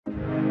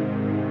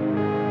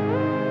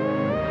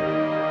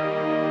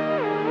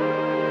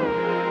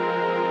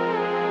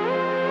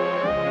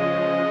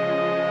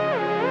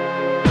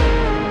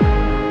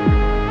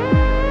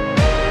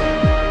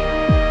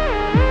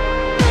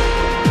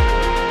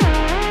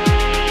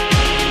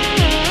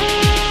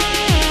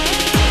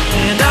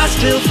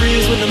still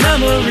freeze when the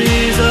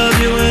memories of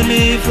you and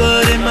me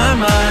flood in my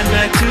mind.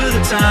 Back to the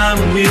time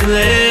when we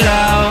laid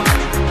out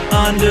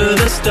under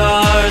the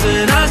stars.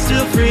 And I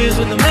still freeze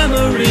when the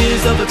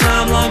memories of a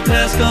time long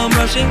past come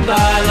rushing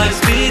by like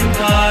speeding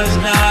cars.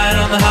 Night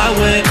on the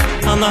highway,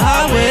 on the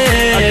highway.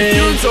 I can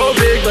feel so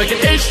big like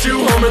an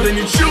H2 Homer, then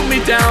you'd shoot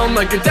me down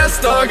like a Death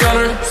Star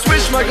gunner.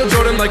 Swish Michael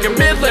Jordan like a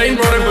mid-lane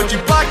runner, but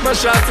you block my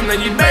shots and then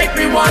you'd make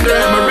me wonder,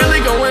 am I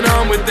really going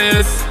on with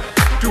this?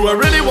 Do I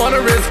really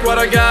wanna risk what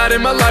I got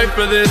in my life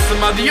for this?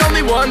 Am I the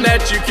only one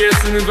that you kiss?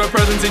 And is my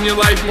presence in your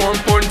life more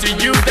important to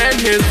you than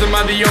his? Am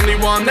I the only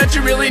one that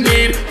you really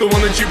need? The one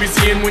that you be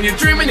seeing when you're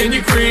dreaming in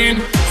your cream?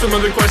 Some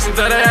of the questions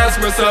that I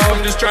ask myself, I'm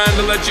just trying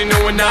to let you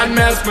know and not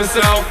mask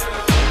myself.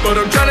 But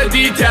I'm trying to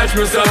detach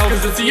myself,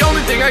 cause it's the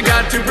only thing I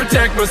got to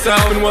protect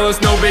myself. And well,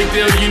 it's no big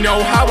deal, you know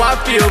how I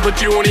feel, but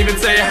you won't even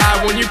say hi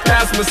when you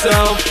pass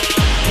myself.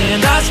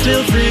 And I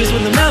still freeze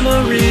when the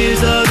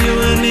memories of you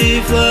and me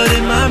flood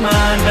in my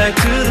mind. Back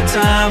to the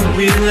time when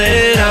we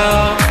laid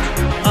out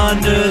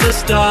under the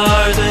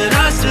stars. And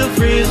I still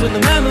freeze when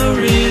the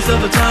memories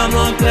of a time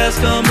long past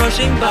come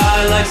rushing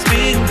by like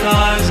speeding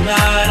cars.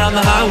 Night on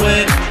the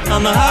highway,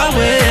 on the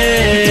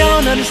highway. You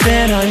don't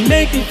understand how you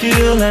make me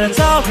feel, and it's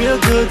all real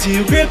good till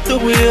you grip the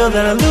wheel.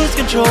 Then I lose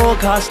control,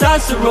 car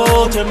starts to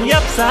roll, turn me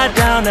upside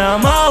down, now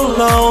I'm all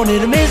alone.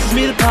 It amazes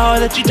me the power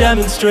that you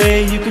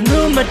demonstrate. You can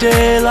ruin my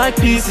day like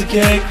piece of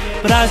cake,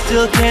 but I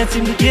still can't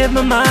seem to get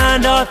my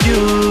mind off you.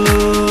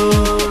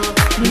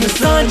 When the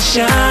sun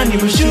shines,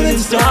 you're a shooting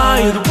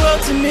star, you're the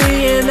world to me,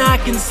 and I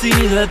can see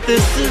that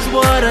this is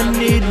what I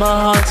need.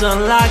 My heart's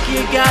unlocked, you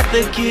got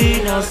the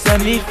key, now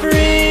set me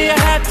free. I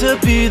have to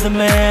be the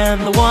man,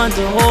 the one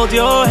to hold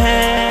your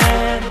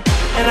hand.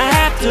 And I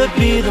have to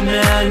be the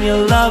man you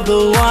love,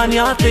 the one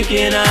you're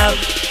thinking of.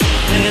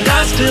 And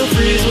I still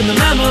freeze when the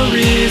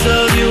memories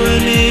of you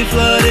and me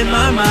flood in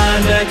my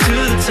mind. Back to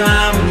the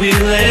time when we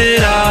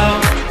laid out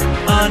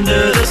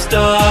under the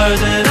stars.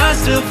 And I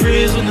still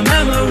freeze when the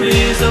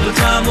memories of a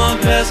time long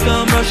past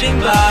come rushing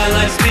by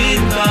like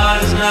speeding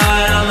cars.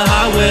 Night on the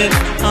highway,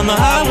 on the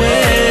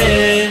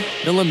highway.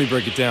 Now let me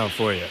break it down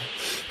for you.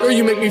 Girl,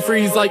 you make me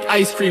freeze like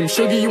ice cream,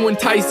 sugar you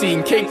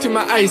enticing, cake to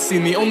my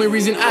icing. The only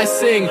reason I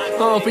sing,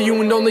 for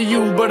you and only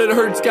you. But it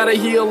hurts, gotta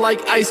heal like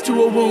ice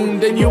to a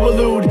wound. And you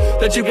allude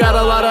that you got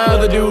a lot of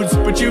other dudes,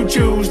 but you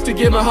choose to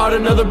give my heart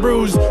another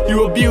bruise.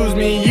 You abuse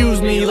me,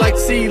 use me like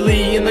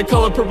Celie in the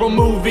Color Purple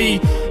movie.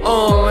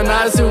 And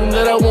I assume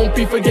that I won't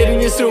be forgetting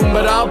you soon,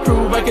 but I'll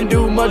prove I can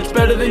do much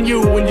better than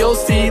you. And you'll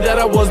see that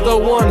I was the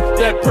one,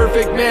 that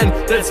perfect man,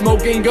 that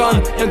smoking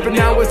gun. And for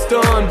now it's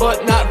done,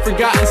 but not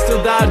forgotten.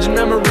 Still dodging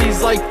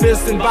memories like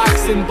this and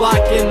boxing,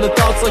 blocking the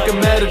thoughts like a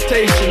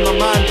meditation. My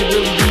mind could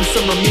really use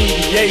some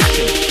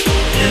remediation.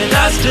 And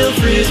I still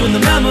freeze when the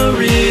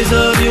memories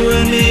of you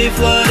and me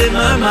flood in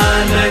my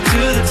mind. Back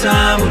to the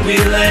time when we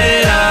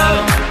laid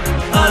out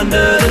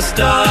under the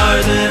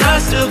stars. And I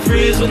still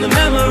freeze when the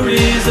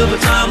memories of a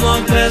time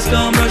long past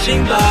come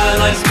rushing by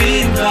like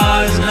speeding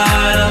cars.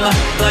 Night on the,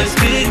 like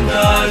speeding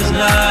cars.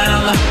 Night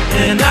on the.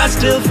 And I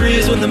still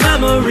freeze when the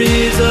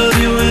memories of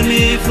you and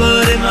me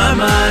flood in my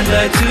mind.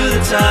 Back to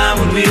the time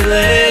when we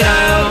laid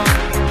out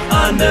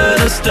under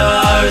the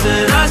stars.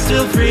 And I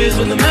still freeze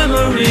when the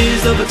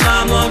memories of a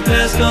time long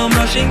past come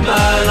rushing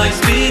by like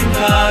speeding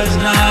cars.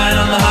 Night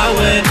on the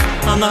highway,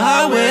 on the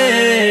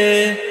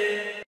highway.